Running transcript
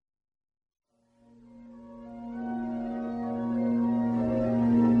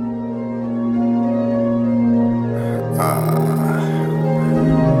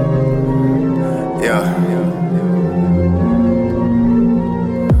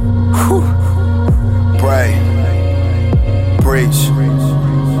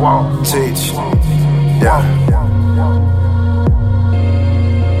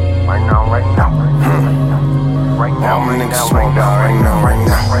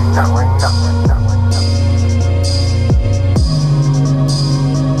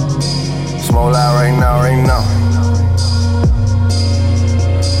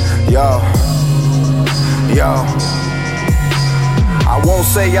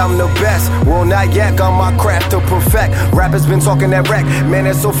I'm the best. Well, not yet, got my craft to perfect. Rappers been talking that wreck. Man,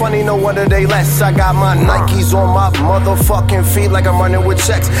 it's so funny, no wonder they less. I got my Nikes on my motherfucking feet like I'm running with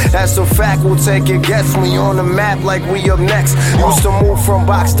checks. That's a fact, we'll take a guess. We on the map like we up next. Used to move from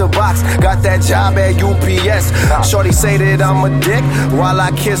box to box, got that job at UPS. Shorty say that I'm a dick while I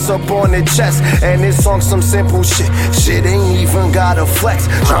kiss up on the chest. And this song some simple shit. Shit ain't even got a flex.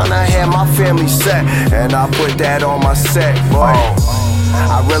 Tryna have my family set, and I put that on my set, boy.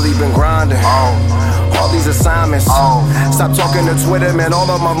 I really been grinding. All these assignments. Stop talking to Twitter, man.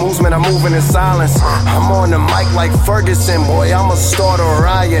 All of my moves, man, I'm moving in silence. I'm on the mic like Ferguson, boy. I'ma start a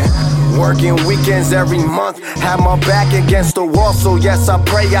riot. Working weekends every month. Have my back against the wall, so yes, I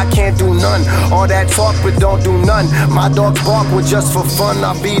pray I can't do none. All that talk, but don't do none. My dogs bark with just for fun.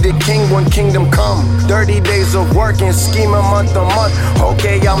 I'll be the king when kingdom come. 30 days of work and scheming month to month.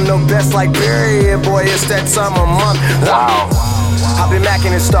 Okay, I'm the best like period, boy. It's that time of month. Wow. I've been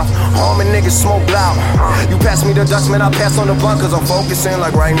macking and stuff, all my niggas smoke loud. You pass me the Dutch, man, I pass on the blunt, cause I'm focusing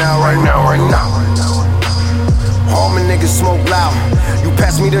like right now. All my niggas smoke loud. You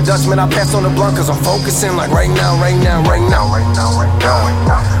pass me the Dutch, man, I pass on the blunt, cause I'm focusing like right now.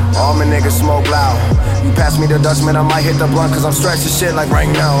 All my niggas smoke loud. You pass me the Dutch, man, I might hit the blunt, cause I'm stretching shit like right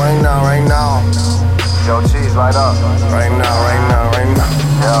now. Yo, cheese, light up. Right now.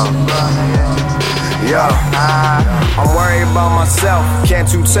 Yo, I'm worried about myself.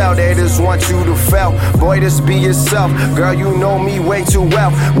 Can't you tell they just want you to fail? Boy, just be yourself. Girl, you know me way too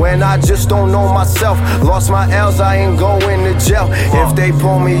well. When I just don't know myself. Lost my L's, I ain't going to jail. If they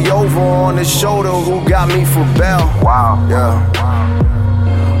pull me over on the shoulder, who got me for bail? Wow. Yeah.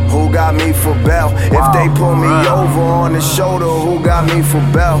 Who got me for bail? If they pull me over on the shoulder, who got me for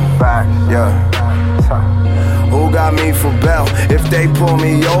bail? Yeah. Who got me for bail? If they pull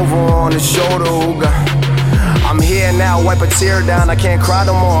me over on the shoulder, who got... I'm here now, wipe a tear down. I can't cry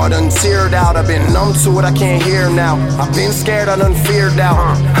no more, I done teared out. I've been numb to it, I can't hear now. I've been scared, I done feared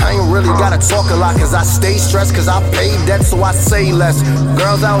out. I ain't really gotta talk a lot, cause I stay stressed, cause I pay debt, so I say less.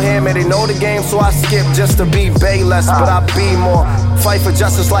 Girls out here, man, they know the game, so I skip just to be Bayless. But I be more, fight for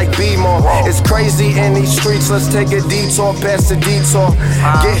justice like be more. It's crazy in these streets, let's take a detour past the detour.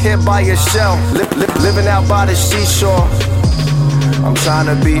 Get hit by a shell, living out by the seashore. I'm trying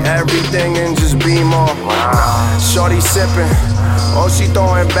to be everything and just be more. Shorty sipping, oh she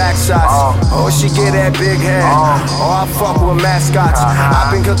throwing back shots, oh she get that big head, oh I fuck with mascots. I've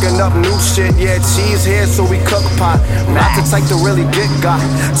been cooking up new shit, yeah, cheese here so we cook pot. Not the type to really get got,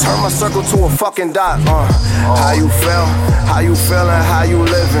 turn my circle to a fucking dot. How you feel, how you feeling, how you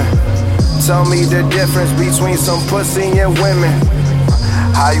living? Tell me the difference between some pussy and women.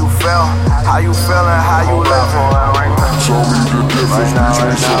 How you feel, how you feeling, how you living? Tell me the difference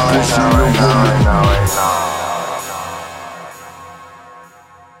between some pussy and women.